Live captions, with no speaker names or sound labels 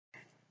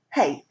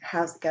Hey,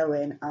 how's it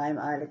going? I'm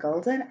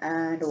IlaGolden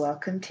and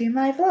welcome to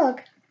my vlog.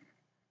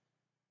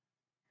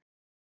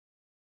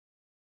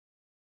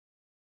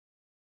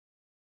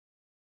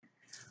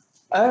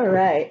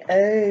 Alright,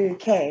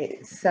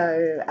 okay,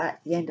 so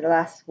at the end of the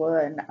last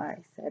one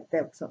I said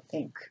there was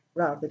something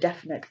rather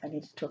definite I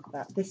need to talk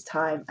about this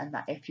time, and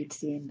that if you'd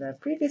seen the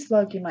previous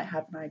vlog you might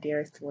have an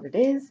idea as to what it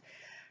is.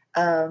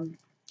 I'm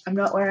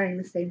not wearing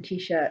the same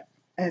t-shirt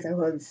as I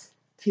was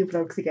 2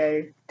 vlogs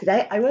ago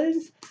today. I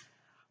was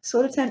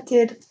sort of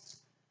tempted,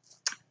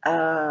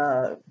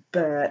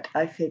 but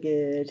I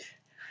figured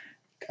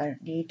I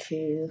don't need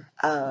to.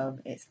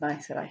 It's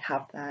nice that I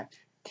have that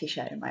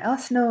t-shirt in my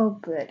arsenal,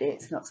 but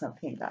it's not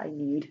something that I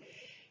need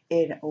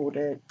in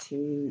order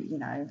to,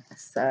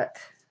 assert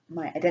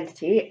my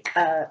identity.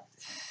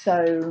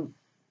 So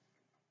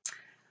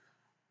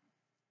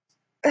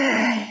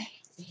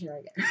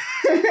here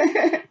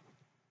I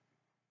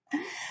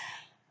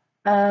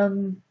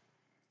go.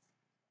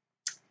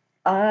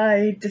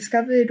 I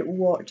discovered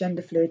what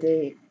gender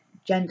fluidity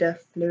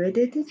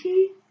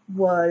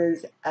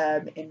was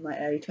in my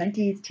early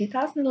 20s,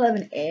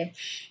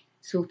 2011-ish,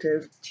 sort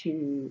of,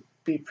 to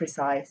be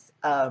precise.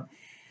 The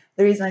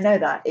reason I know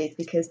that is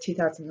because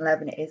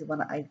 2011 is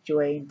when I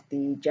joined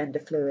the gender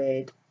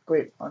fluid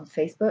group on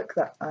Facebook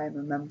that I'm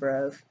a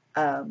member of.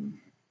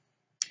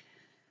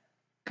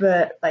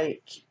 But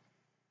like,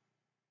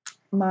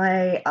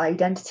 my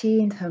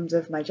identity in terms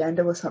of my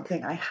gender was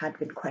something I had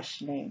been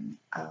questioning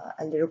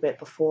a little bit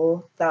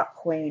before that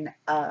point.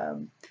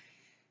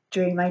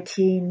 During my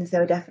teens,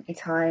 there were definitely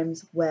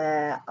times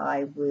where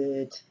I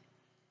would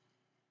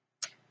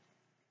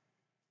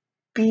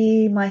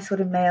be my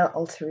sort of male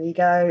alter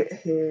ego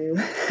who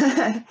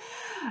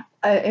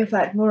in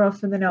fact, more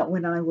often than not,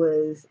 when I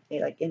was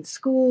like in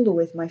school or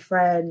with my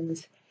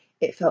friends,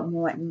 it felt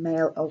more like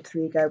male alter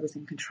ego was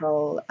in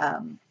control.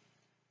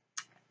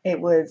 It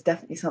was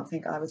definitely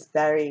something I was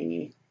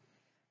very,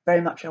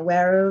 very much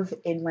aware of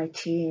in my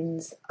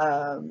teens.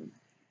 And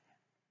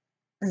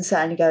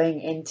certainly going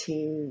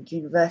into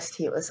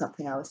university, it was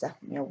something I was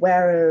definitely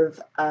aware of.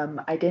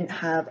 I didn't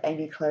have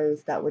any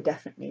clothes that were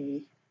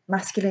definitely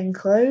masculine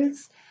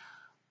clothes.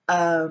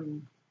 But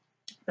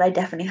I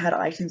definitely had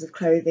items of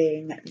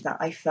clothing that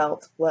I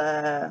felt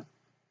were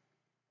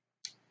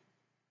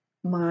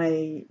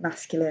my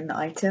masculine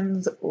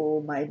items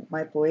or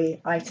my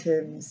boy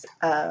items,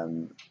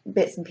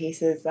 bits and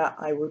pieces that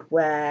I would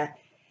wear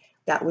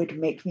that would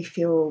make me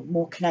feel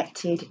more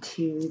connected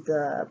to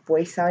the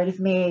boy side of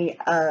me,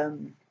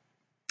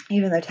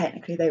 even though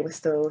technically they were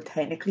still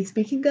technically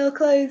speaking girl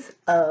clothes.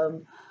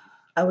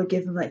 I would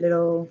give them like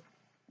little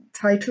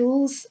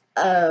titles.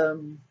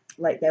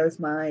 Like there was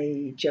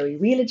my Joey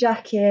Wheeler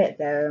jacket,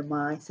 there were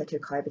my Seto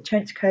Kaiba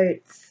trench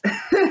coats.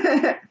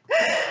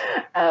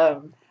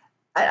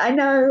 I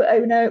know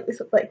it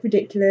was like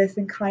ridiculous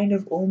and kind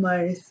of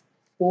almost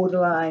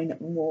borderline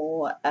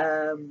more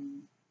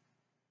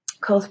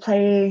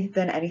cosplay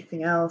than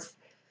anything else.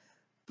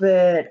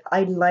 But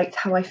I liked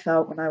how I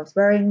felt when I was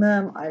wearing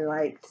them. I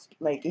liked,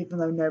 like, even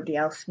though nobody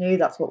else knew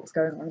that's what was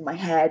going on in my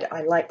head,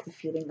 I liked the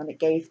feeling that it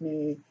gave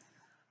me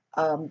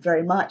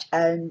very much.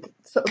 And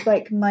sort of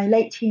like my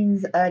late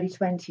teens, early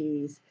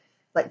 20s,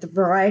 like the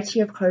variety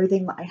of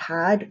clothing that I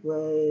had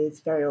was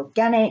very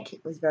organic.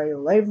 It was very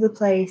all over the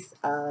place.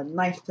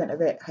 90%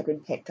 of it had been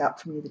picked up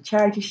from either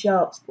charity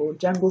shops or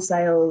jumble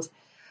sales,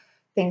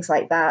 things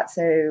like that.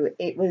 So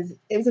it was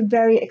a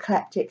very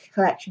eclectic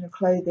collection of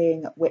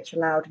clothing, which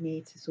allowed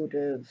me to sort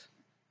of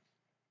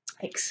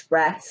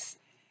express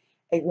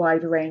a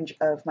wider range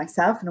of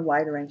myself and a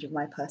wider range of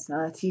my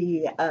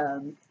personality.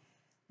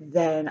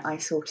 Then I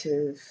sort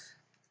of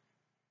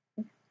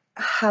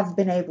have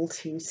been able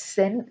to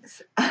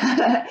since,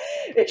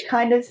 which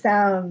kind of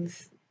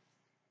sounds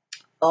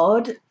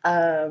odd.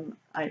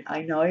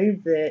 I know,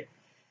 but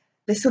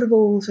this sort of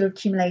all sort of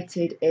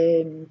accumulated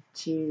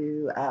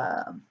into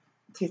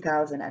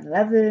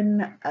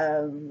 2011,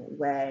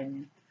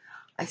 when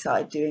I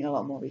started doing a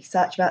lot more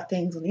research about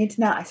things on the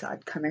internet. I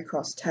started coming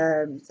across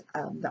terms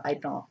that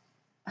I'd not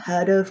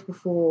heard of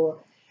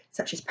before,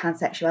 such as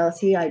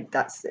pansexuality.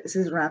 This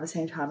is around the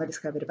same time I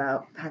discovered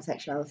about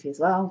pansexuality as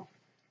well,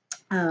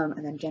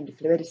 and then gender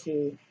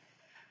fluidity.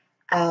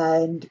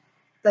 And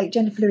like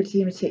gender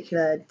fluidity in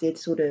particular did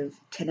sort of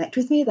connect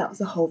with me. That was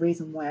the whole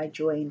reason why I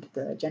joined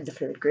the gender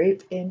fluid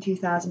group in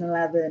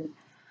 2011.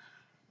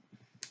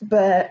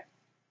 But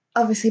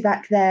obviously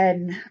back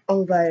then,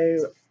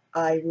 although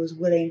I was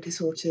willing to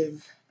sort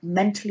of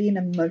mentally and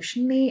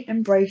emotionally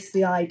embrace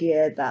the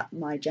idea that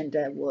my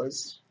gender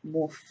was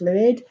more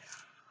fluid,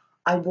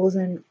 I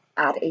wasn't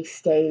at a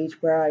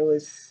stage where I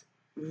was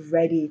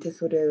ready to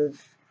sort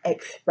of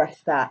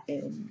express that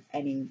in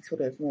any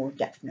sort of more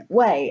definite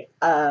way.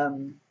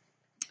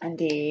 And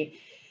the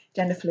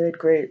gender fluid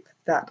group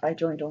that I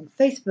joined on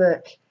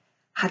Facebook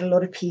had a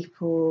lot of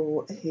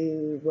people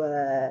who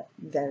were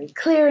very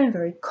clear and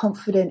very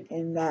confident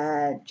in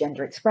their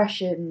gender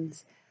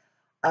expressions.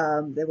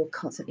 They were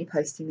constantly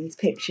posting these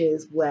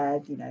pictures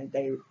where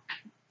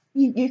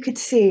you could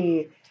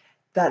see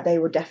that they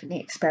were definitely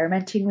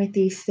experimenting with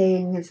these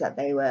things, that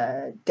they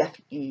were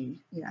definitely,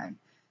 you know,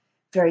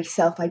 very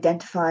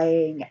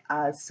self-identifying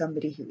as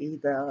somebody who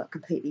either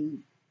completely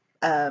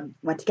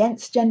went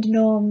against gender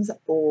norms,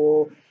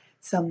 or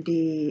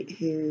somebody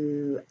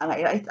who, and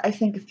I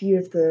think a few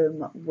of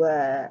them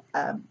were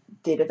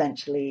did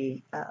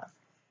eventually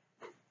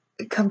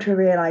come to a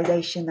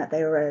realization that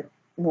they were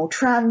more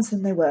trans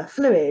than they were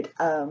fluid.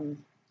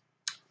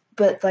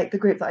 But like the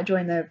group that I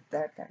joined, they're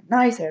very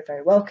nice, they're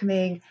very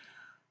welcoming,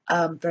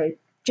 very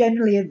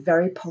generally a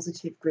very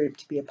positive group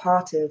to be a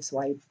part of,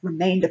 so I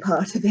remained a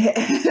part of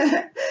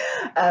it.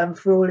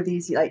 For all of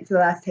these, like for the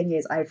last 10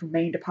 years, I've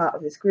remained a part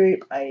of this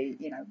group. I,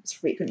 you know, was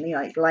frequently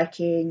like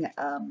liking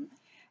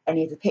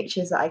any of the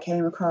pictures that I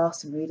came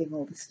across and reading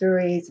all the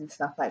stories and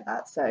stuff like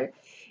that. So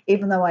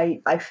even though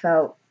I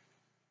felt,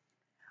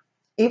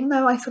 even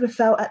though I sort of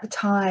felt at the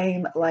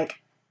time like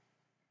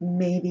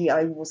maybe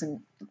I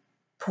wasn't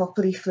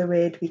properly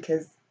fluid,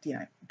 because, you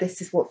know,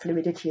 this is what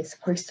fluidity is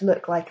supposed to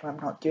look like, and I'm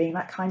not doing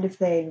that kind of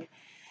thing.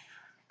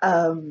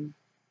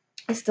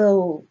 I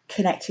still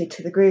connected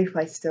to the group.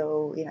 I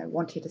still, you know,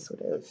 wanted to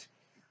sort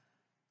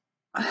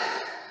of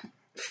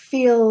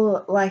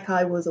feel like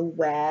I was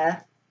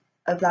aware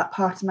of that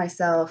part of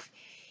myself,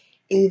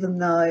 even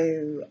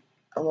though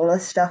a lot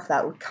of stuff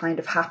that would kind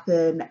of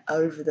happen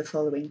over the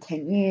following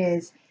 10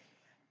 years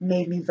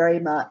made me very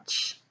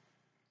much,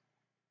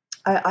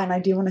 and I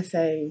do want to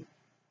say,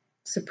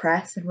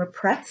 suppress and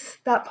repress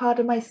that part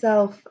of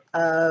myself,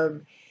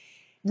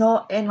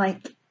 not in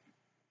like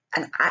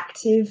an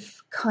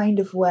active kind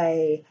of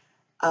way,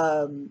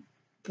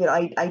 but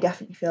I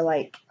definitely feel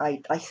like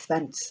I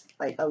spent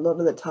like a lot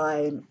of the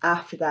time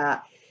after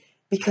that,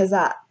 because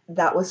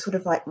that was sort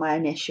of like my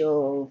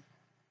initial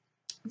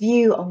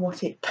view on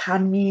what it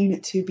can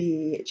mean to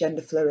be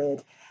gender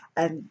fluid,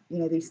 and you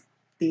know,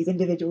 these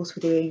individuals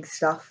were doing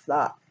stuff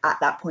that at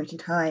that point in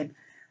time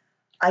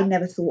I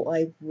never thought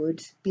I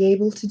would be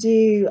able to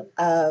do,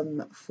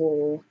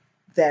 for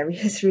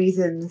various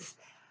reasons.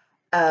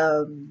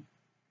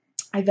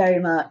 I very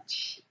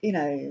much, you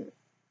know,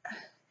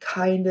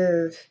 kind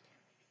of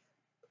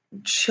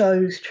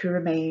chose to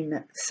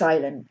remain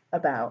silent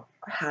about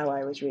how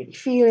I was really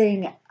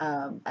feeling,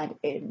 and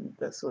in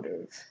the sort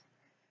of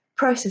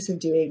process of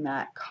doing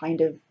that,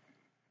 kind of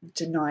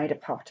denied a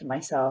part of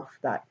myself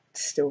that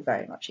still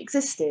very much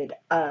existed.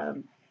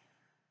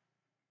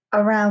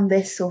 Around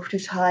this sort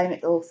of time,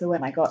 it's also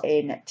when I got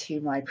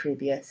into my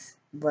previous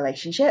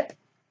relationship,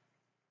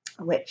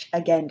 which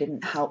again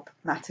didn't help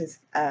matters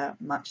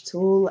much at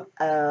all,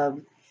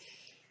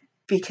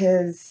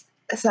 because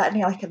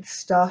certainly like at the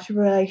start of a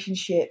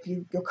relationship,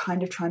 you're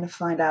kind of trying to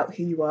find out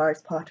who you are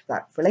as part of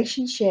that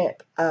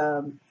relationship,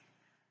 and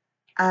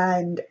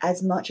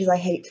as much as I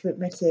hate to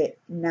admit it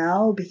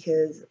now,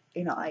 because,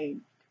 you know,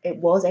 it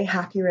was a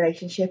happy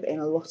relationship in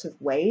a lot of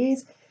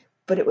ways,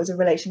 but it was a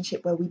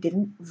relationship where we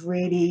didn't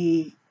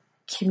really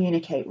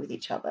communicate with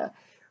each other.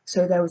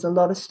 So there was a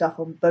lot of stuff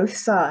on both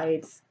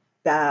sides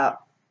that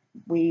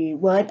we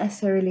weren't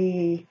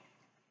necessarily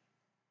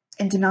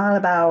in denial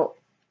about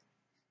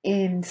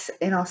in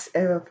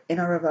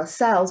our of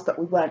ourselves, but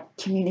we weren't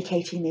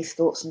communicating these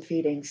thoughts and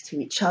feelings to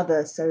each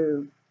other.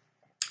 So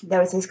there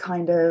was this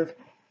kind of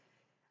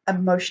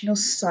emotional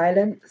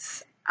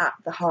silence at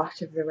the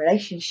heart of the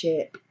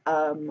relationship,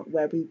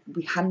 where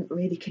we hadn't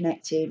really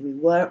connected, we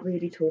weren't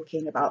really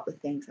talking about the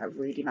things that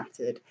really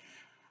mattered.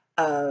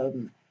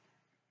 So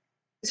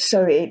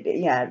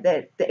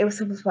it was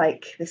sort of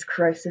like this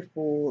corrosive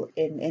ball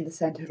in the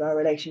center of our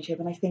relationship,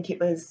 and I think it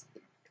was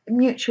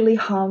mutually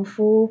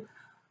harmful,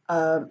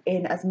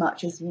 in as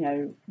much as, you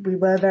know, we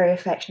were very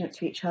affectionate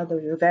to each other,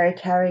 we were very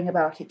caring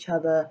about each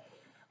other,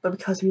 but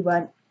because we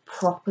weren't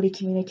properly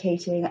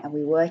communicating and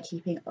we were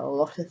keeping a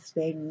lot of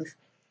things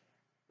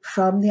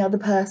from the other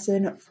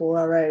person for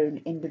our own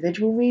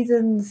individual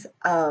reasons,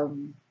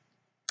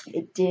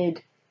 it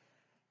did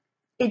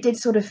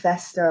sort of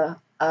fester,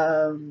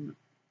 and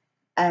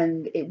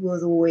it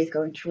was always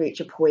going to reach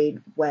a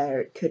point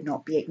where it could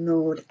not be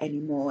ignored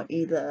anymore,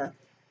 either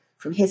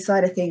from his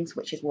side of things,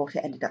 which is what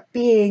it ended up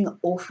being,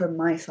 or from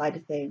my side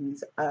of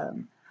things.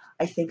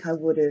 I think I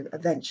would have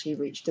eventually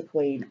reached a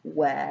point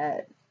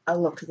where a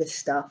lot of this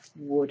stuff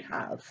would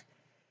have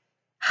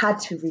had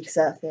to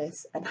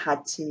resurface and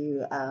had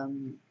to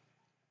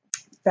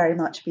very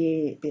much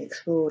be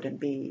explored and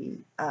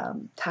be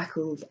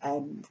tackled.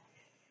 And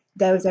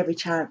there was every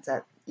chance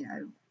that, you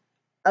know,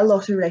 a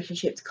lot of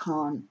relationships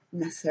can't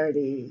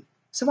necessarily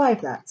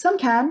survive that. Some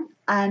can,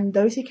 and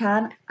those who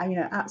can, you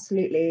know,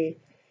 absolutely,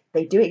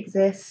 they do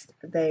exist.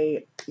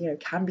 They, you know,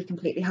 can be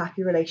completely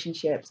happy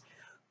relationships,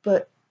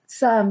 but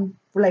some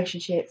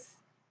relationships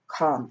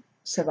can't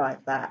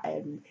survive that.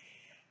 And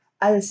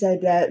as I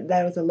said,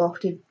 there was a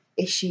lot of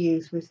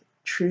issues with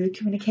true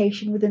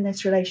communication within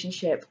this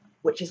relationship,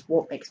 which is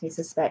what makes me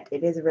suspect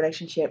it is a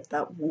relationship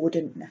that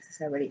wouldn't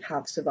necessarily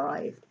have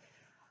survived.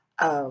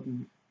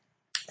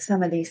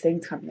 Some of these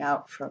things coming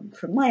out from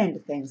my end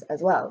of things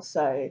as well.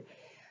 So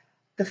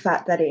the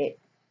fact that it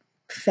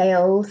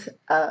failed,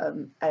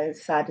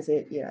 as sad as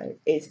it, you know,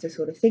 is to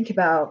sort of think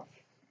about,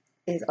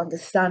 is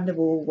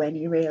understandable when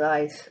you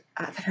realise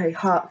at the very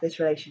heart of this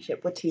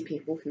relationship were two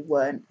people who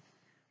weren't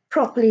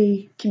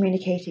properly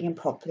communicating and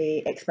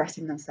properly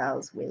expressing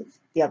themselves with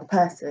the other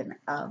person.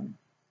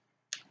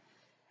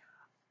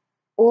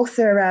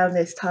 Also around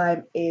this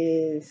time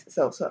is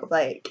sort of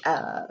like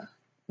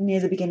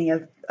near the beginning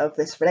of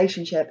this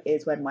relationship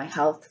is when my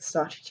health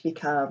started to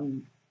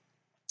become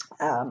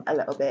a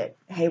little bit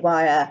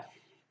haywire.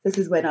 This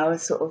is when I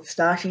was sort of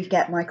starting to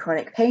get my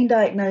chronic pain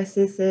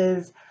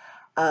diagnoses.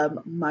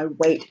 My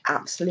weight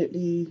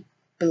absolutely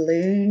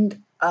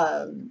ballooned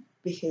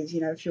because,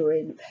 you know, if you're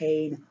in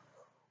pain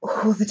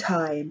all the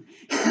time,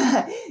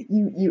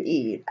 you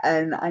eat.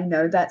 And I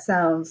know that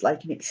sounds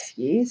like an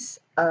excuse.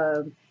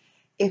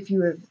 If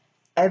you have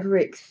ever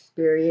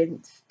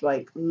experienced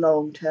like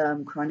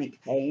long-term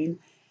chronic pain,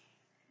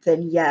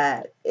 then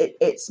yeah,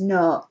 it's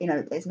not, you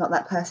know, it's not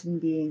that person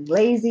being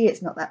lazy,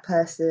 it's not that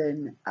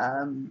person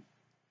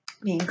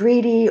being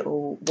greedy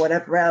or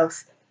whatever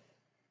else.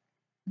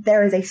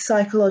 There is a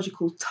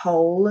psychological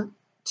toll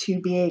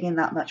to being in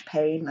that much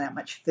pain, that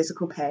much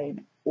physical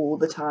pain all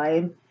the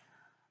time.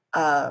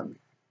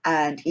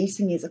 And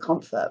eating is a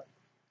comfort.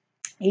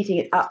 Eating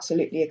is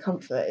absolutely a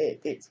comfort.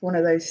 It's one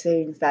of those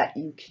things that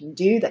you can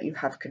do, that you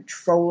have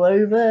control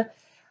over.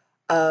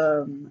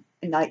 And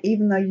like,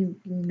 even though you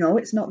know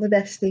it's not the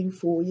best thing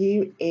for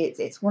you,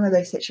 it's one of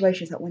those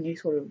situations that when you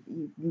sort of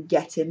you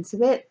get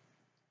into it,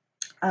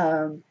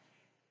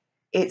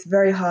 it's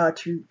very hard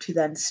to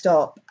then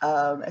stop.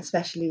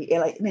 Especially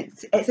like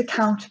it's a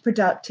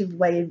counterproductive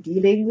way of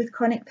dealing with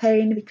chronic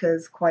pain,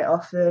 because quite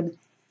often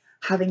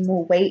having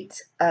more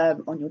weight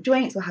on your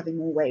joints or having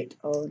more weight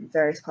on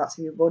various parts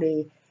of your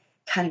body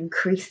can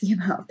increase the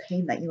amount of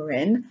pain that you're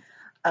in,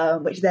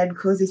 which then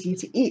causes you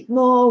to eat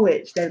more,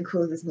 which then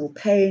causes more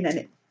pain, and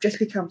it just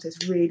becomes this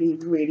really,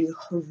 really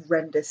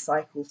horrendous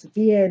cycle to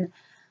be in.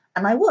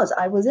 And I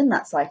was in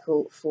that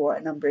cycle for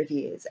a number of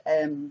years.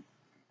 And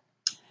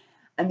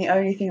the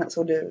only thing that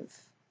sort of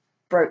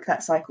broke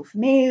that cycle for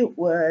me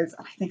was,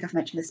 I think I've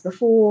mentioned this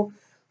before,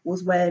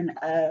 was when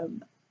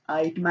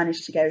I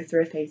managed to go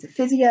through a phase of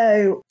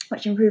physio,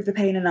 which improved the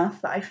pain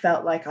enough that I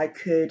felt like I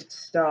could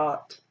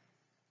start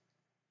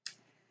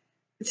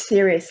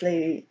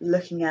seriously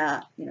looking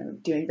at, you know,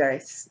 doing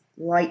various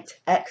light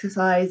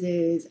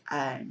exercises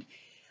and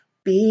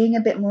being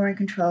a bit more in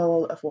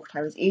control of what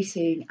I was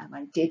eating, and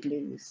I did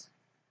lose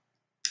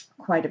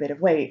quite a bit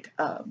of weight.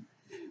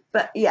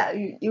 But yeah,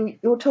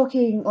 you're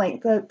talking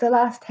like the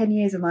last 10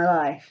 years of my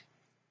life,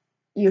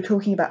 you're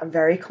talking about a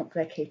very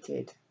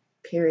complicated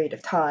period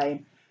of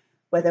time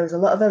where there was a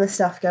lot of other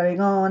stuff going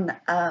on.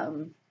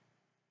 And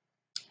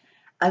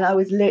I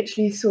was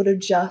literally sort of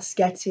just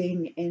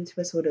getting into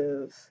a sort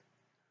of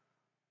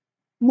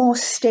more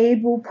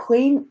stable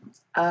point,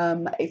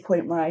 a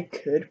point where I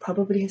could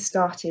probably have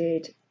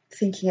started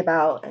thinking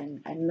about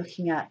and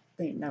looking at,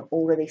 you know,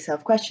 all of these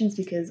self questions,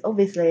 because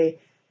obviously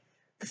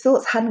the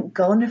thoughts hadn't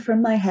gone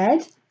from my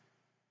head.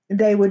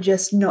 They were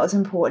just not as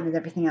important as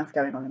everything else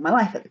going on in my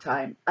life at the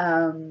time.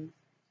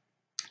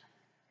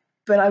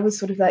 But I was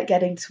sort of like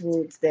getting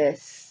towards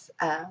this,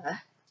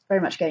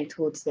 very much getting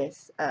towards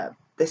this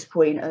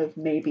point of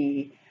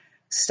maybe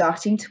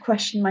starting to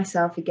question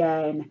myself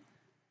again.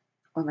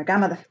 When my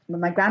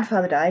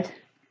grandfather died,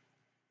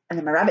 and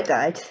then my rabbit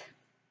died,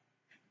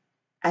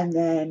 and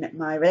then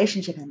my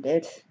relationship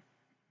ended,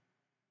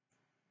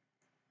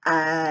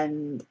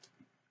 and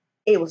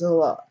it was a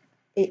lot.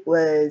 It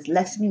was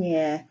less than a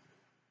year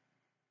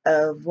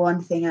of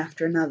one thing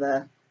after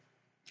another,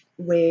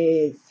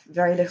 with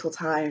very little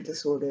time to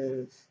sort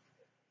of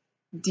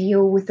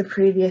deal with the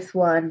previous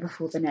one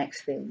before the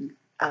next thing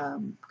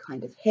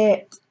kind of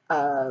hit.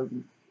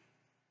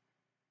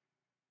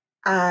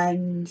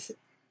 And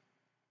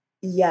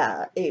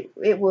yeah,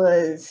 it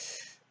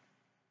was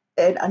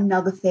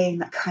another thing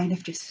that kind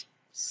of just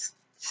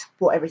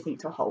brought everything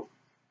to a halt.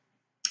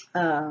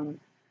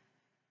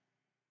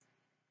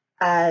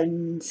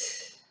 And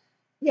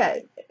yeah,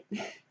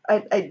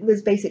 it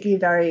was basically a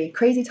very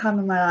crazy time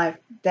in my life,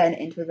 then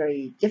into a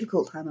very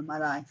difficult time in my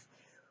life,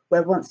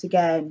 where once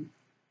again,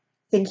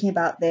 thinking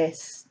about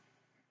this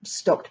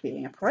stopped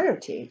being a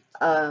priority.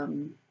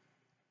 It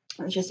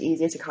was just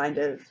easier to kind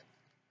of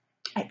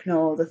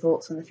ignore the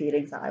thoughts and the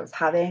feelings that I was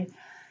having.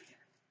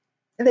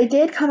 They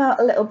did come out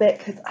a little bit,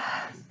 because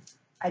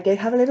I did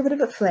have a little bit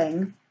of a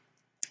fling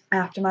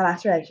after my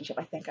last relationship.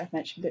 I think I've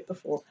mentioned it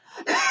before.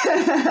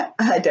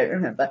 I don't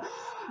remember.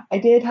 I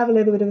did have a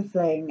little bit of a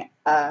fling,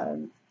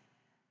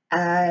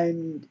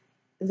 and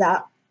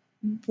that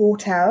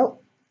brought out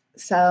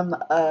some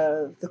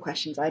of the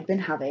questions I'd been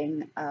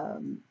having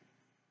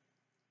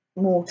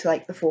more to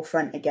like the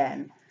forefront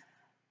again.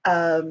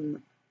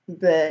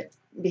 But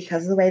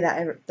because of the way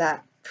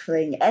that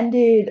fling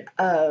ended,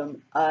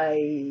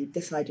 I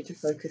decided to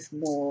focus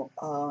more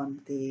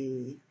on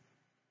the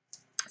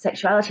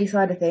sexuality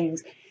side of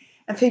things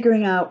and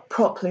figuring out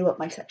properly what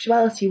my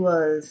sexuality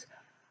was,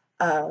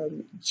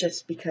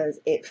 just because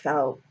it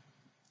felt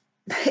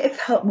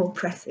more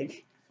pressing.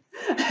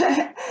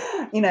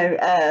 You know,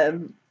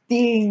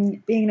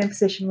 being in a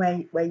position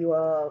where you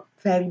are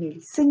fairly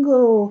newly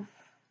single,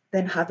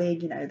 then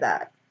having, you know,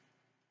 that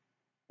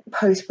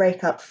post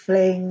breakup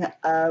fling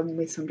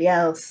with somebody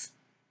else,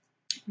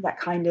 that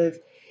kind of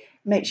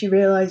makes you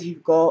realize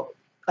you've got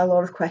a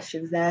lot of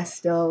questions there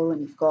still,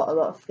 and you've got a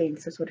lot of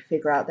things to sort of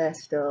figure out there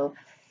still.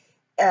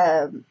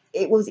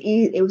 It was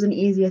an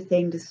easier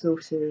thing to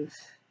sort of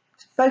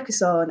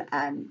focus on,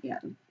 and you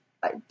know,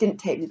 it didn't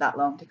take me that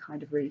long to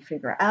kind of really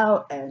figure it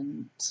out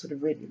and sort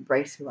of really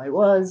embrace who I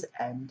was,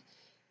 and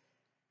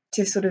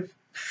to sort of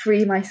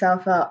free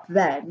myself up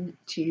then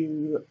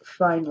to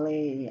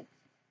finally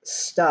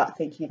start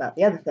thinking about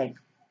the other thing.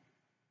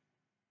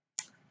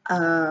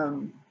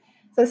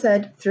 As I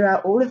said,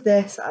 throughout all of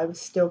this, I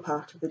was still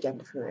part of the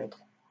gender fluid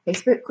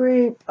Facebook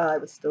group. I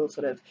was still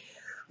sort of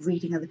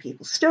reading other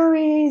people's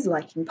stories,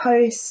 liking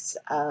posts,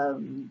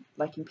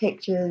 liking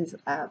pictures,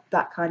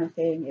 that kind of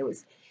thing. It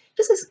was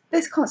just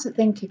this constant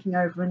thing ticking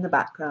over in the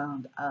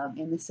background,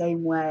 in the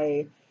same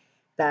way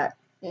that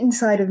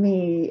inside of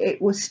me, it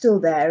was still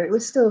there. It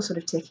was still sort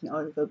of ticking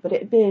over, but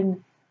it had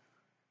been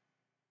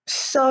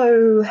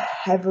so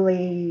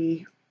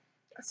heavily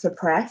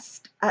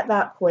suppressed at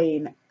that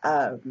point,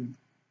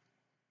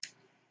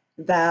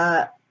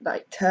 that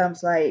like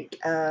terms like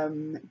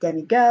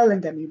demi girl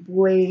and demi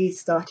boy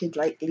started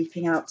like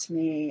leaping out to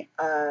me.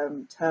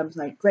 Terms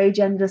like grey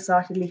gender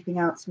started leaping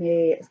out to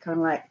me. It's kind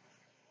of like,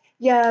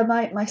 yeah,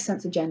 my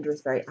sense of gender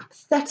is very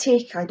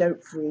apathetic. I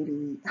don't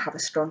really have a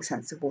strong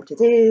sense of what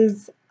it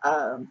is.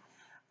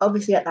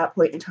 Obviously, at that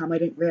point in time, I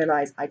didn't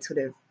realise I'd sort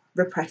of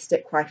repressed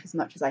it quite as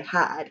much as I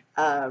had.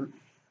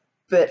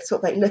 But sort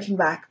of like looking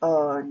back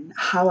on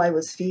how I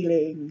was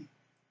feeling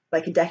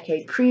like a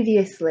decade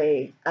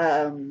previously,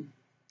 and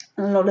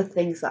a lot of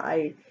things that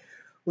I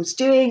was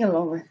doing, a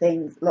lot of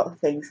things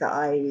that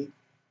I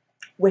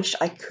wish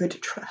I could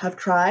have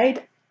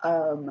tried,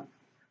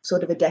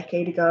 sort of a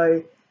decade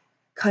ago,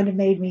 kind of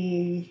made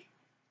me,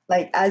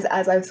 like, as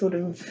I've sort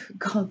of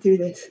gone through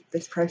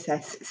this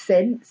process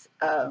since,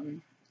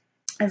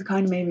 has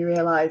kind of made me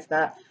realise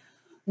that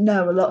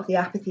no, a lot of the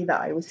apathy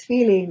that I was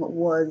feeling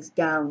was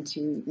down to,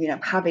 you know,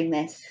 having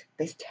this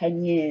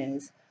 10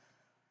 years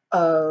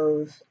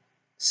of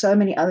so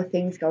many other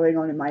things going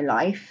on in my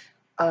life,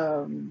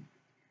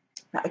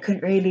 that I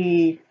couldn't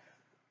really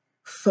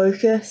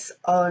focus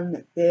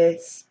on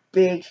this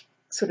big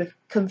sort of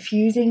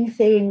confusing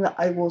thing that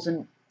I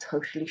wasn't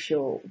totally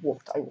sure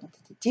what I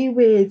wanted to do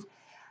with.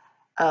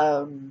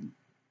 And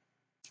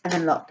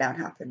then lockdown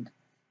happened.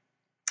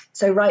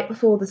 So right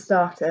before the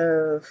start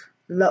of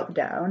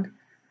lockdown,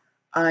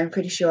 I'm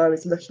pretty sure I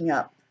was looking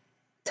up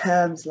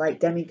terms like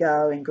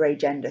demigirl and grey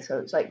gender. So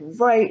it was like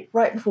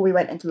right before we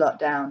went into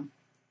lockdown.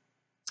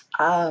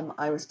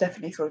 I was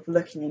definitely sort of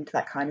looking into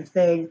that kind of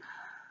thing.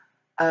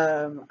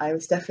 I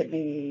was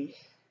definitely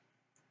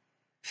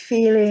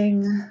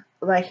feeling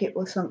like it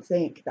was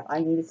something that I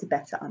needed to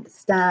better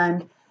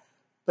understand,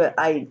 but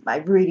I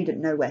really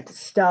didn't know where to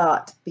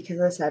start, because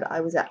as I said,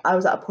 I was at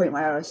a point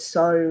where I was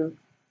so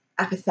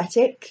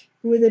apathetic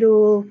with it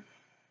all,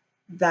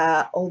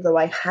 that although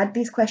I had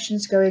these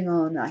questions going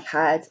on, I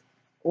had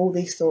all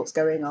these thoughts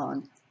going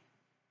on,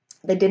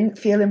 they didn't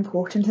feel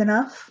important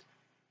enough.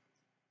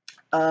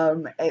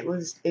 It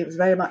was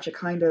very much a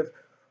kind of,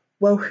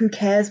 well, who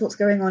cares what's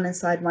going on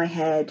inside my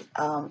head?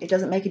 It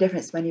doesn't make a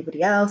difference to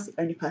anybody else.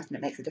 The only person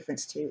it makes a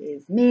difference to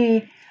is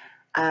me,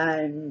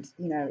 and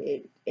you know,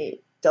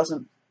 it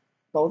doesn't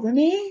bother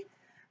me.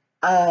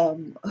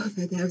 Although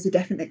there was a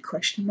definite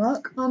question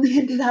mark on the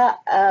end of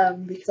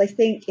that, because I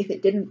think if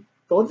it didn't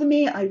bother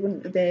me, I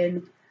wouldn't have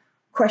been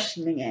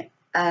questioning it.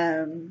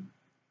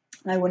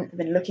 I wouldn't have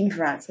been looking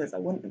for answers. I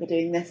wouldn't have been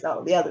doing this, that,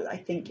 or the other. I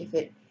think if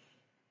it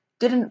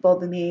didn't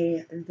bother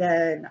me,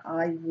 then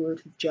I would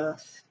have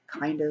just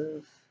kind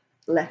of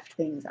left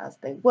things as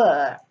they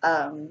were.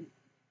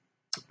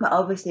 But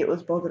obviously, it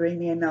was bothering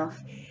me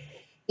enough,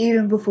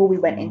 even before we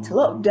went into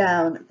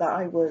lockdown, that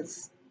I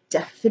was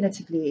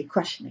definitively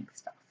questioning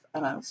stuff,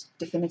 and I was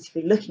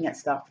definitively looking at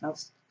stuff, and I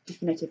was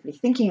definitively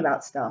thinking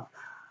about stuff.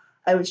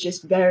 I was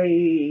just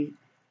very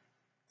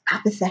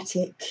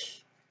apathetic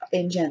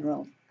in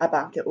general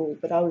about it all,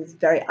 but I was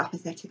very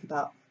apathetic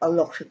about a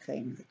lot of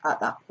things at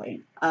that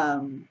point.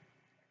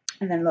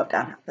 And then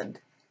lockdown happened.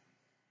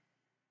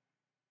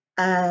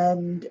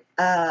 And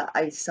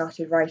I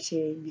started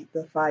writing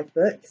the 5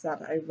 books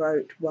that I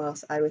wrote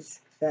whilst I was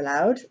still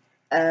out.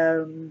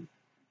 And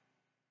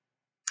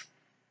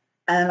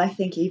I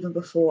think even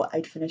before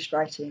I'd finished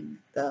writing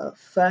the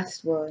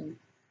first one,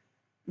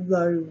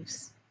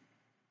 those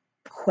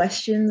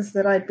questions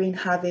that I'd been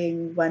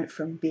having went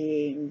from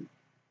being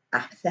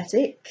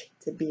apathetic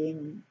to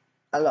being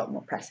a lot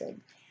more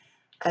pressing.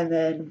 And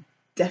then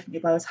definitely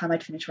by the time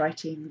I'd finished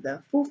writing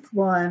the 4th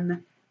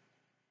one,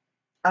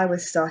 I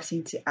was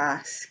starting to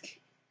ask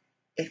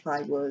if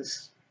I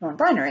was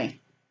non-binary.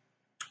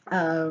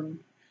 And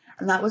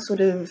that was sort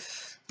of,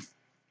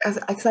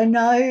 because I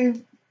know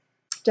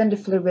gender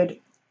fluid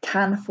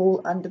can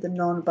fall under the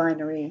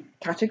non-binary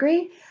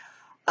category,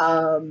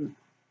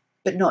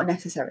 but not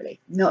necessarily,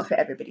 not for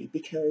everybody,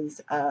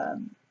 because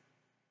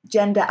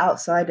gender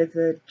outside of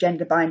the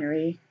gender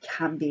binary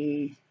can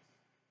be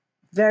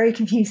very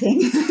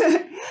confusing.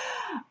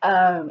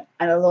 And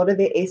a lot of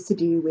it is to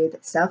do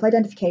with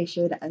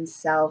self-identification and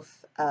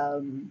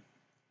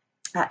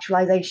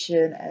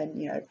self-actualization,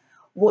 and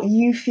what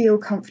you feel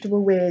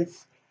comfortable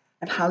with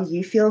and how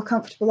you feel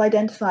comfortable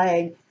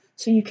identifying.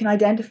 So you can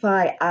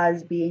identify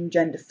as being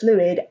gender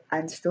fluid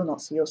and still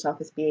not see yourself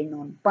as being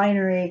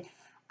non-binary,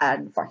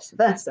 and vice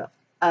versa.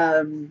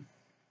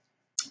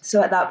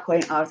 So at that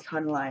point, I was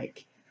kind of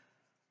like,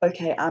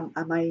 okay, am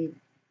I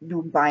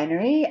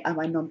non-binary? Am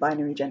I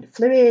non-binary gender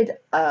fluid?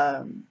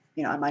 Am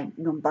I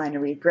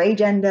non-binary grey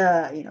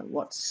gender?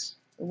 What's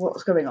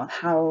going on?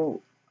 How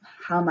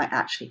am I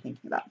actually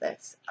thinking about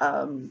this?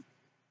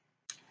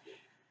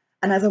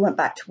 And as I went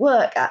back to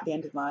work at the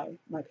end of my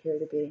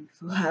period of being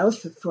full house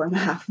for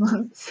 4.5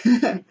 months,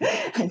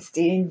 and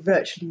seeing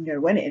virtually no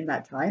one in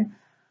that time,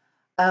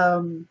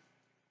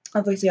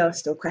 obviously I was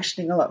still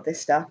questioning a lot of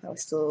this stuff. I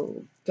was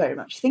still very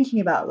much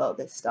thinking about a lot of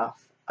this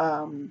stuff.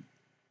 So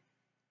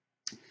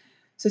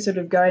sort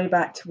of going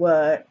back to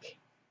work,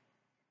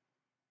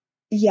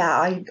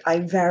 yeah, I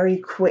very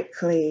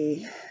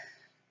quickly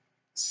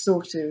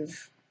sort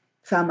of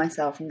found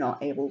myself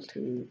not able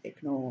to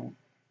ignore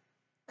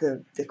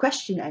the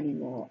question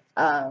anymore.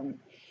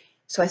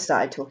 So I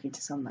started talking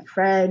to some of my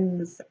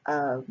friends.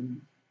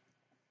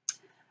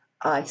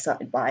 I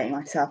started buying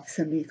myself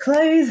some new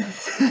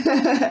clothes.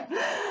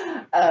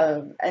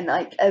 And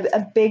like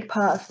a big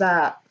part of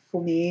that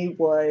for me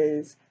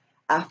was,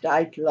 after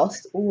I'd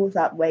lost all of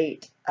that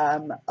weight,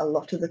 a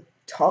lot of the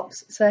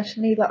tops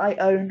certainly that I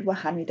owned were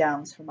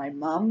hand-me-downs from my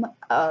mum.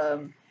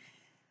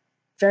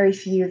 Very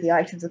few of the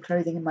items of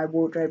clothing in my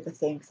wardrobe were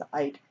things that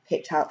I'd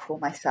picked out for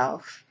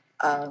myself.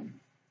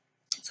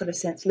 Sort of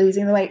since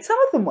losing the weight, some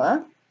of them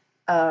were,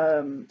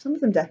 some of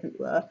them definitely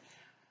were,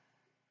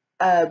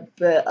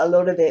 but a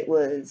lot of it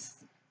was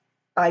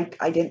I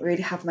didn't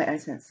really have my own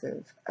sense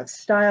of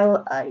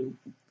style. I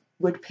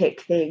would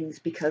pick things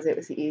because it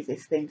was the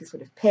easiest thing to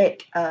sort of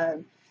pick.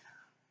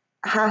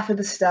 Half of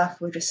the stuff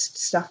were just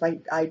stuff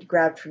I'd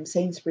grabbed from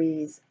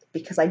Sainsbury's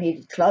because I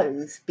needed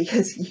clothes,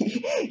 because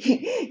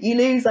you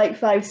lose like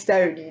 5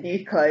 stone, you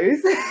need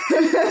clothes.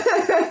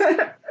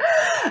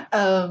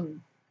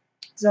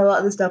 So a lot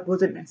of the stuff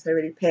wasn't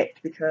necessarily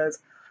picked because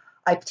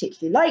I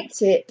particularly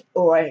liked it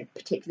or I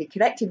particularly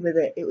connected with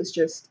it. It was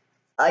just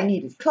I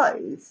needed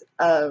clothes.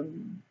 Clothes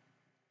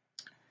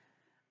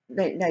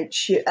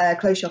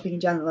shopping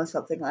in general is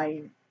something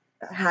I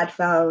had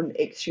found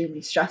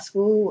extremely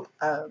stressful.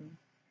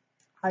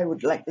 I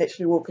would like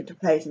literally walk into a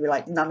place and be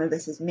like, none of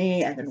this is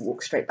me, and then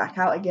walk straight back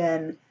out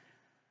again,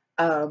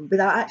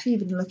 without actually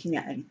even looking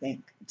at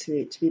anything.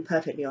 To be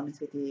perfectly honest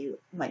with you,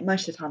 like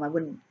most of the time, I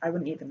wouldn't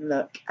even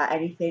look at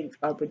anything.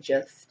 I would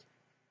just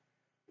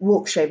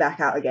walk straight back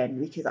out again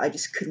because I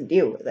just couldn't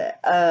deal with it.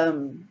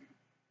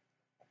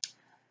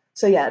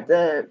 So yeah,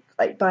 the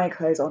like buying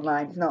clothes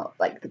online is not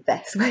like the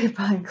best way of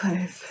buying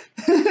clothes.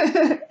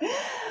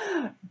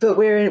 But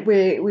we're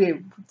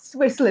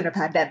still in a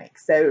pandemic,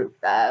 so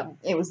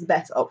it was the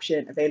best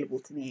option available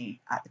to me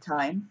at the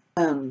time.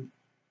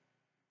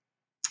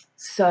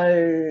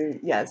 So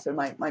yeah, so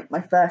my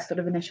first sort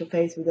of initial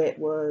phase with it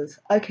was,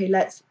 okay,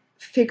 let's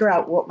figure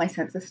out what my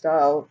sense of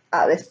style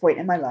at this point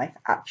in my life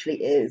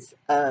actually is.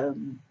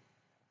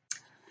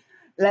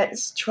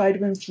 Let's try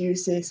to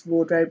infuse this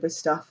wardrobe with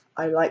stuff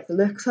I like the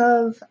looks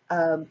of.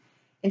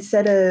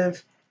 Instead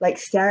of like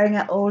staring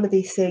at all of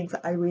these things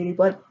that I really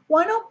want,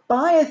 why not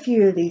buy a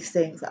few of these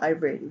things that I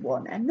really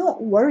want and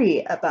not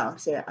worry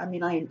about it? I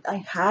mean, I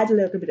had a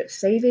little bit of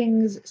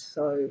savings,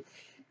 so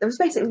there was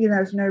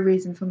no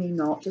reason for me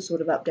not to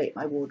sort of update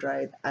my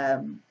wardrobe,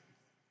 and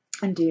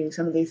do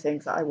some of these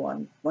things that I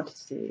wanted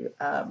to do.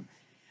 And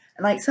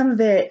like some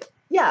of it,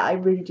 yeah, I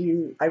really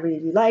do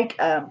like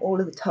all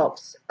of the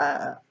tops.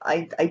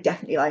 I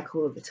definitely like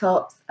all of the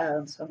tops.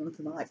 Some of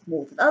them I like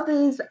more than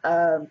others.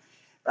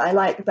 But I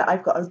like that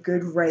I've got a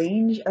good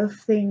range of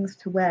things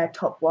to wear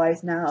top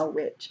wise now,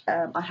 which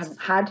I haven't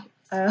had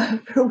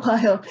for a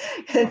while,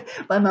 because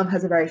my mum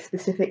has a very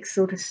specific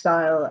sort of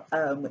style,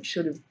 which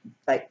sort of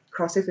like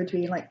crosses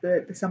between like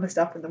the summer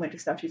stuff and the winter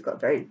stuff. She's got a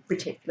very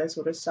particular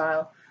sort of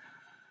style.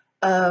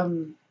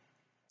 So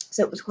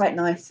it was quite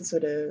nice to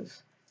sort of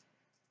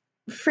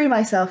free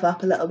myself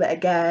up a little bit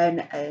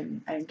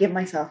again, and give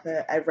myself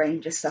a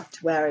range of stuff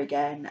to wear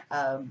again.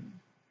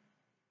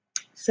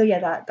 So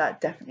yeah, that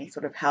definitely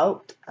sort of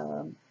helped.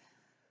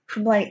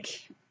 From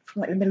like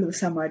the middle of the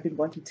summer, I'd been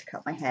wanting to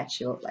cut my hair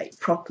short, like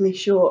properly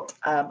short.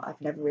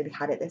 I've never really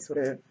had it this sort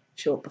of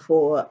short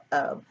before.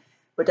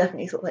 But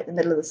definitely sort of like the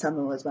middle of the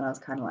summer was when I was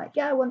kind of like,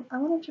 yeah, I want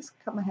to just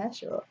cut my hair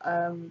short.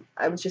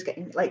 I was just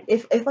getting like,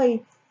 if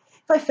I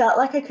felt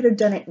like I could have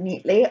done it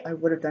neatly, I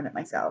would have done it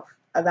myself.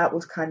 And that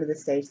was kind of the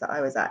stage that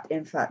I was at.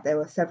 In fact, there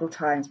were several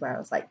times where I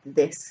was like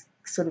this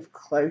sort of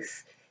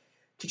close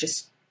to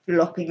just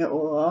lopping it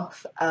all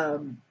off. But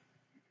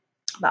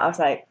I was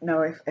like,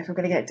 no, if I'm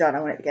going to get it done,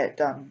 I want it to get it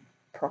done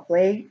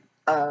properly.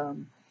 So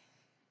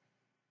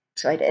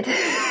I did.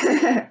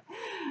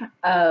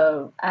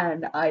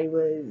 And I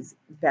was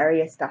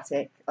very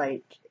ecstatic,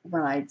 like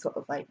when I sort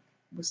of like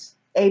was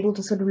able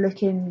to sort of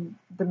look in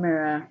the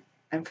mirror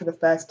and for the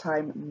first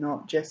time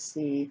not just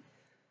see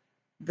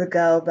the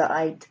girl that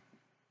I'd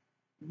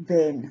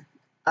been,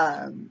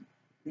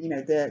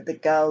 the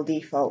girl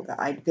default that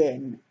I'd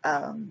been.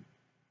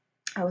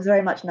 I was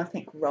very much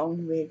nothing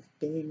wrong with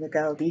being the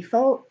girl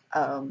default,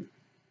 but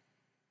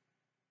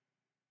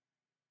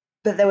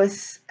there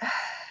was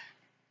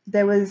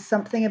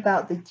something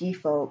about the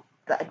default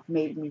that had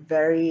made me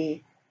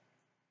very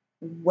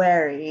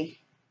wary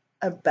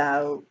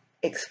about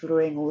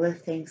exploring all the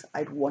things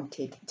I'd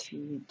wanted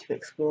to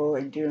explore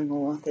and doing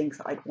all the things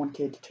I'd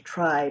wanted to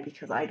try,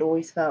 because I'd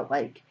always felt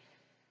like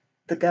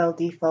the girl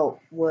default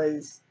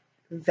was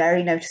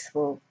very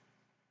noticeable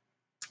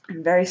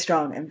and very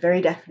strong and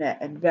very definite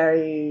and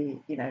very,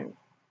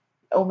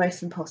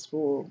 almost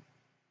impossible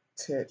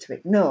to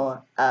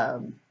ignore.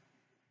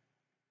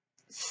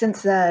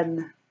 Since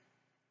then,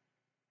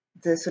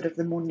 the sort of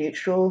the more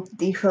neutral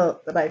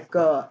default that I've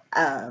got,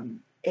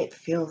 it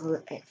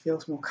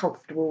feels more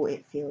comfortable.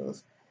 It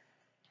feels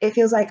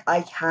like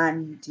I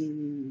can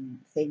do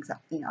things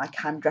that, I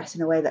can dress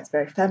in a way that's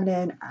very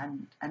feminine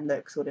and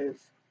look sort of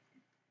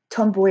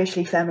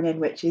tomboyishly feminine,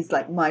 which is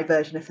like my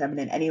version of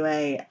feminine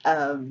anyway.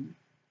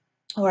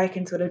 Or I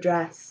can sort of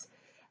dress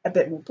a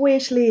bit more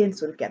boyishly and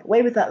sort of get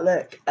away with that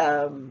look.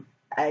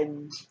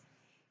 And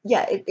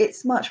yeah,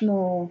 it's much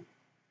more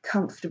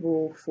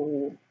comfortable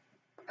for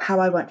how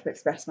I want to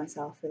express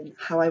myself and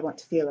how I want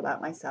to feel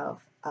about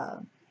myself.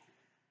 And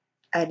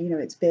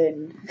it's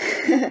been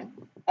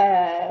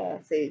so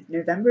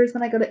November is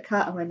when I got it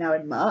cut, and we're now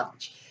in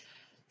March,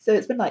 so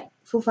it's been like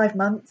 4 or 5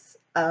 months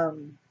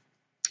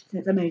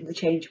since I made the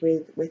change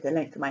with the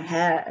length of my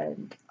hair,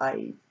 and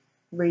I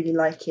really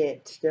like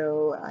it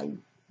still. I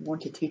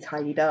want it to be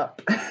tidied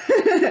up.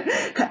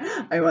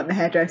 I want the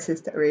hairdressers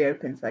to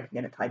reopen so I can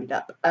get it tidied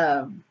up.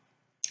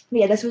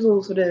 Yeah, this was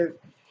all sort of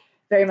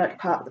very much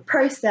part of the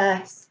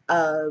process.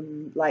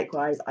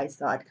 Likewise, I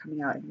started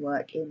coming out in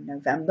work in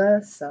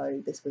November,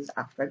 so this was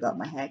after I got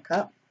my hair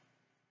cut.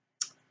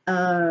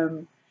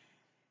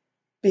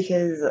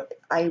 Because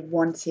I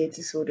wanted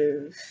to sort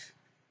of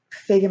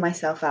figure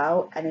myself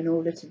out, and in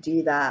order to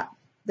do that,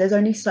 there's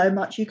only so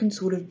much you can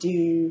sort of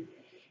do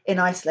in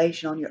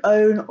isolation on your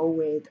own or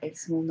with a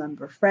small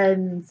number of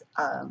friends.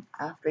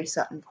 After a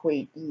certain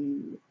point,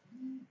 you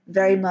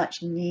very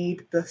much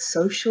need the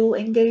social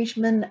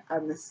engagement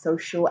and the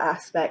social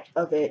aspect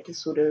of it to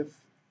sort of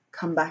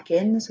come back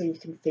in, so you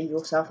can figure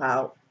yourself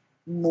out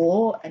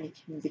more and you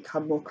can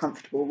become more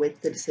comfortable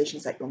with the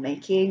decisions that you're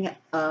making.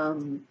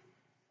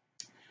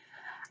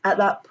 At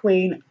that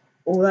point,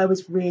 all I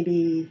was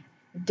really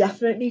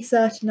definitely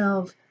certain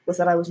of was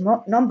that I was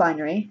not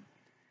non-binary,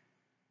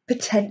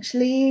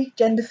 potentially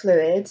gender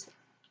fluid,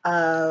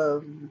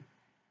 and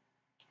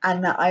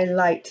that I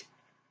liked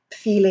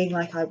feeling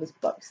like I was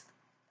both.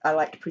 I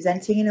liked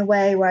presenting in a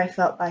way where I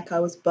felt like I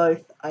was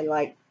both. I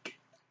like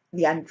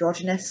the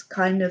androgynous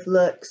kind of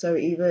look, so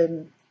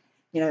even,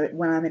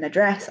 when I'm in a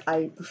dress,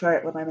 I prefer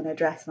it when I'm in a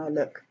dress and I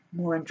look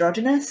more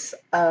androgynous,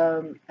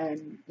 and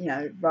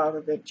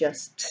rather than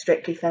just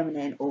strictly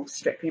feminine or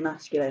strictly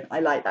masculine. I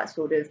like that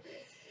sort of,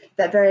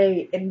 that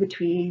very in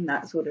between,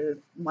 that sort of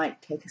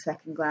might take a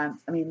second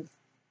glance. I mean,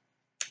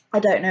 I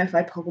don't know if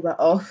I pull that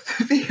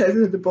off because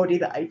of the body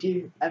that I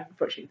do,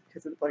 unfortunately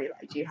because of the body that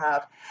I do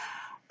have.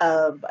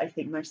 But I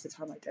think most of the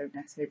time I don't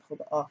necessarily pull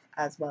that off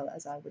as well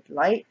as I would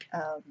like.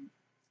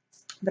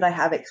 But I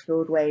have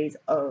explored ways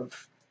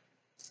of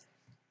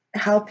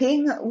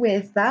helping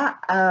with that,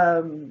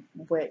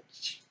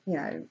 which,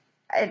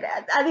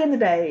 at the end of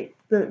the day,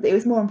 it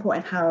was more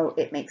important how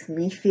it makes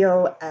me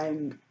feel,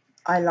 and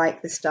I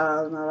like the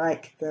style and I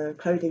like the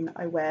clothing that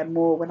I wear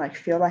more when I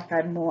feel like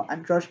I'm more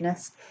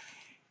androgynous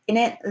in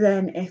it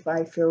than if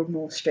I feel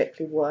more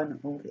strictly one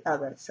or the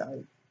other.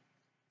 So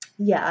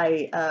yeah,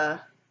 I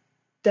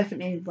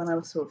definitely, when I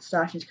was sort of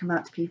starting to come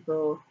out to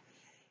people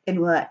in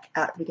work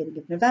at the beginning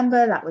of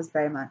November, that was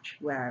very much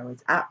where I was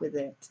at with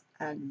it,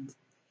 and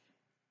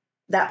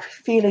that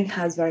feeling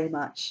has very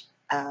much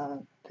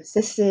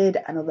persisted.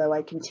 And although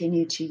I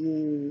continue to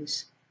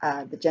use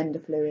the gender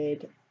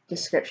fluid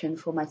description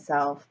for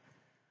myself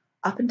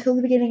up until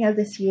the beginning of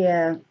this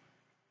year,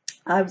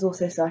 I was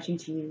also starting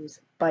to use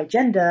bi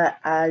gender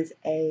as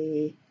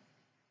a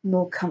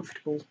more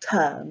comfortable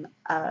term,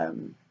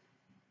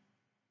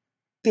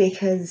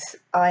 because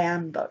I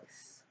am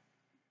both.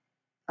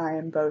 I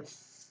am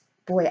both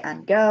boy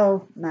and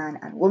girl, man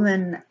and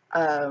woman.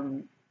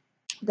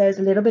 There's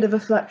a little bit of a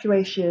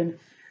fluctuation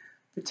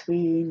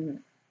between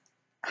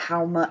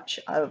how much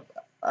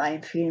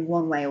I'm feeling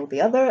one way or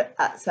the other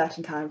at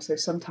certain times. So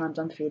sometimes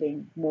I'm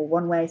feeling more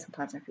one way,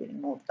 sometimes I'm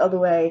feeling more the other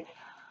way.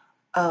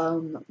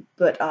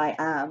 But I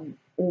am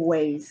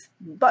always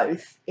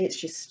both. It's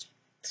just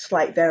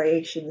slight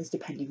variations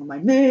depending on my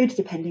mood,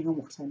 depending on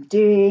what I'm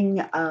doing,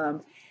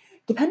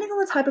 depending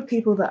on the type of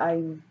people that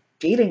I'm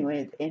dealing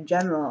with in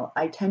general.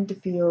 I tend to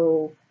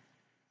feel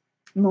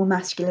more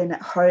masculine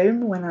at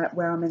home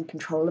where I'm in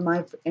control of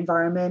my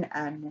environment,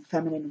 and more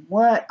feminine in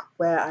work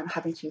where I'm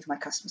having to use my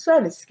customer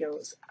service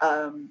skills.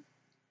 I'm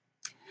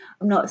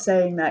not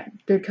saying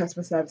that good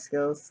customer service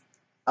skills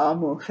are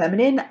more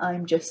feminine.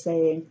 I'm just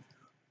saying,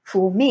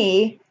 for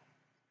me,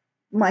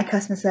 my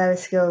customer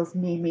service skills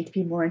need me to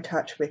be more in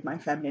touch with my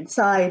feminine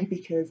side,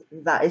 because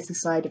that is the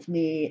side of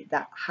me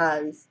that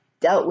has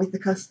dealt with the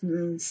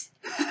customers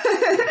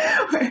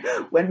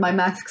when my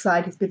mask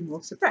side has been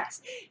more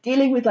suppressed.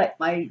 Dealing with like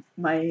my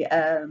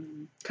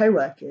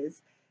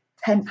co-workers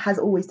has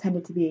always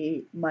tended to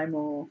be my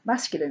more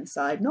masculine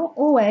side. Not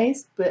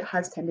always, but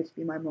has tended to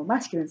be my more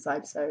masculine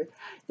side. So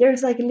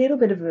there's like a little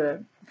bit of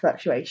a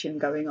fluctuation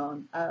going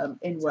on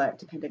in work,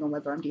 depending on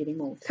whether I'm dealing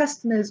more with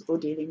customers or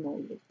dealing more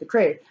with the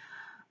crew.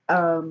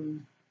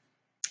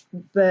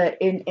 But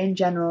in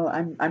general,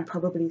 I'm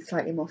probably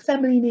slightly more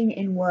feminine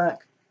in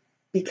work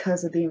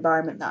because of the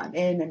environment that I'm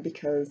in, and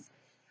because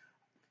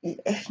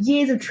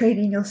years of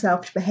training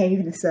yourself to behave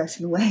in a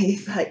certain way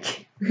is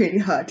like really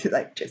hard to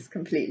like just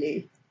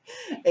completely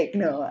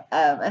ignore.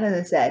 And as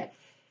I said,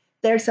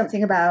 there's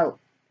something about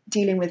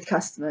dealing with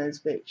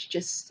customers which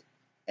just,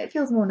 it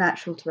feels more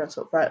natural to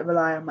sort of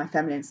rely on my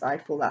feminine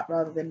side for that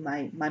rather than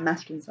my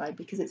masculine side,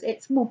 because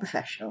it's more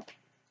professional.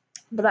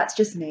 But that's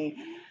just me.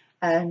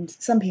 And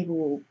some people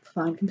will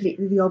find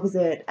completely the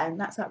opposite, and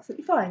that's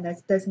absolutely fine.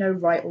 There's no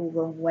right or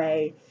wrong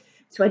way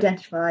to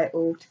identify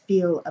or to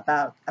feel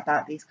about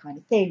these kind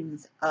of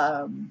things.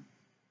 But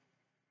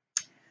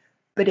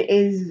it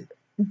is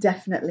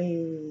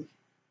definitely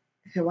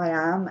who I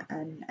am,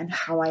 and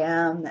how I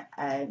am,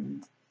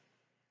 and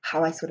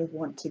how I sort of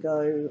want to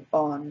go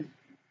on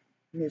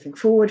moving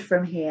forward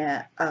from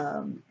here.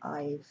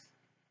 I've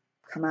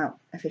come out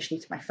officially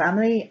to my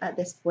family at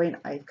this point.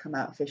 I've come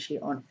out officially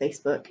on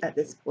Facebook at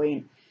this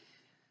point.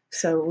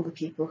 So all the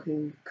people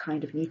who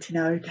kind of need to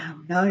know now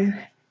know.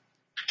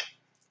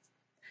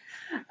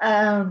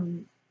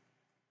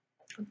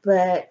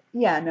 But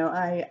yeah, no,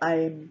 I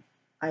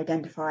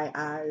identify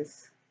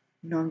as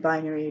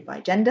non-binary by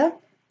gender.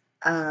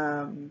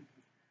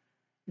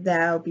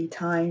 There'll be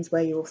times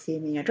where you'll see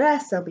me in a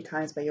dress, there'll be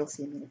times where you'll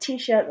see me in a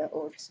t-shirt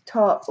or just a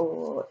top,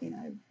 or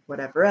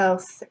whatever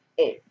else.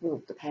 It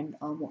will depend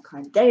on what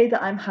kind of day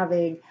that I'm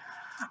having.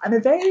 I'm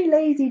a very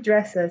lazy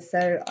dresser,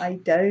 so I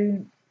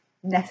don't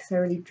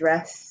necessarily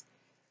dress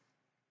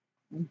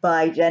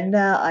by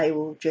gender. I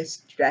will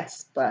just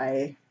dress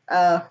by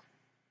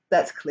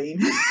that's clean.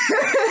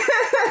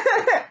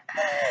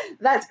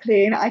 That's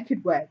clean, I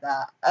could wear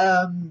that.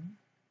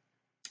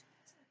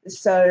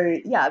 So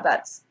yeah,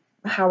 that's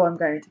how I'm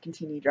going to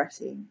continue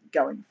dressing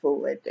going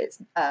forward. It's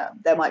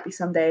there might be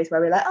some days where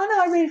we're like, oh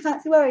no, I really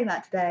fancy wearing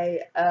that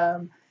today.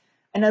 And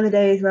other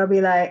days where I'll be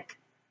like,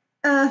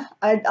 I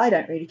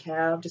don't really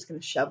care. I'm just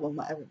going to shove on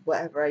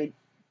whatever I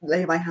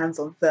lay my hands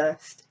on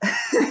first.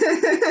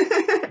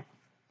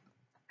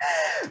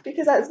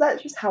 Because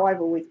that's just how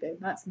I've always been.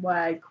 That's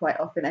why I quite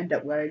often end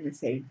up wearing the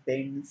same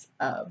things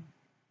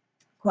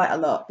quite a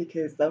lot,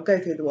 because they'll go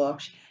through the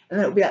wash and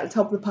then it'll be at the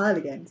top of the pile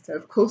again. So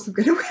of course I'm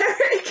going to wear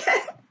it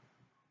again.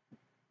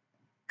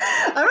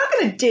 I'm not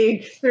going to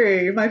dig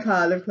through my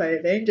pile of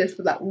clothing just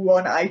for that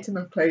one item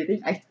of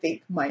clothing I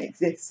think might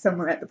exist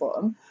somewhere at the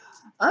bottom.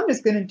 I'm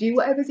just going to do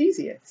whatever's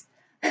easiest.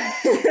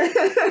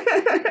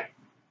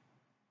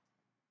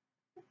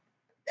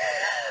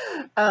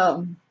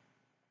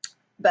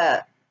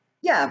 But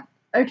yeah,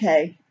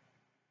 okay.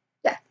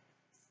 Yeah,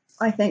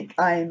 I think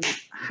I'm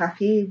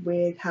happy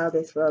with how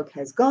this vlog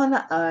has gone.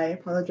 I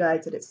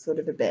apologise that it's sort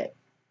of been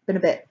a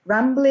bit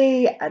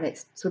rambly, and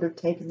it's sort of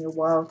taken me a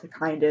while to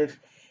kind of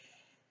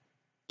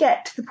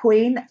get to the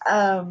point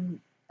a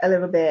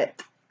little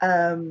bit.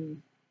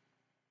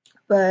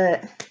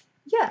 But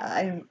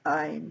yeah,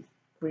 I'm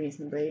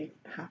reasonably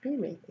happy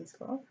with this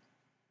vlog.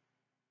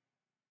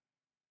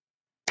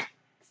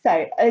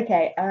 So,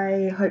 okay,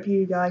 I hope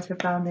you guys have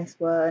found this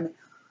one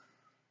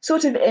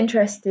sort of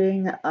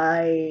interesting.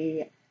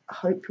 I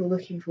hope you're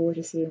looking forward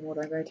to seeing what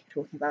I'm going to be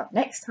talking about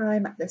next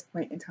time. At this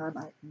point in time,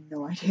 I have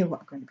no idea what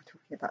I'm going to be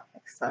talking about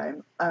next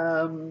time.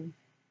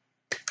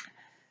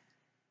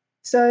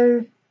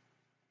 So,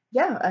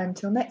 yeah,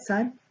 until next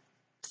time,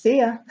 see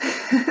ya!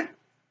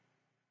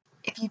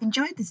 If you've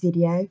enjoyed this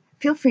video,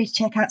 feel free to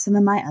check out some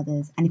of my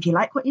others, and if you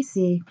like what you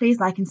see, please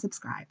like and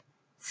subscribe.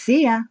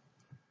 See ya!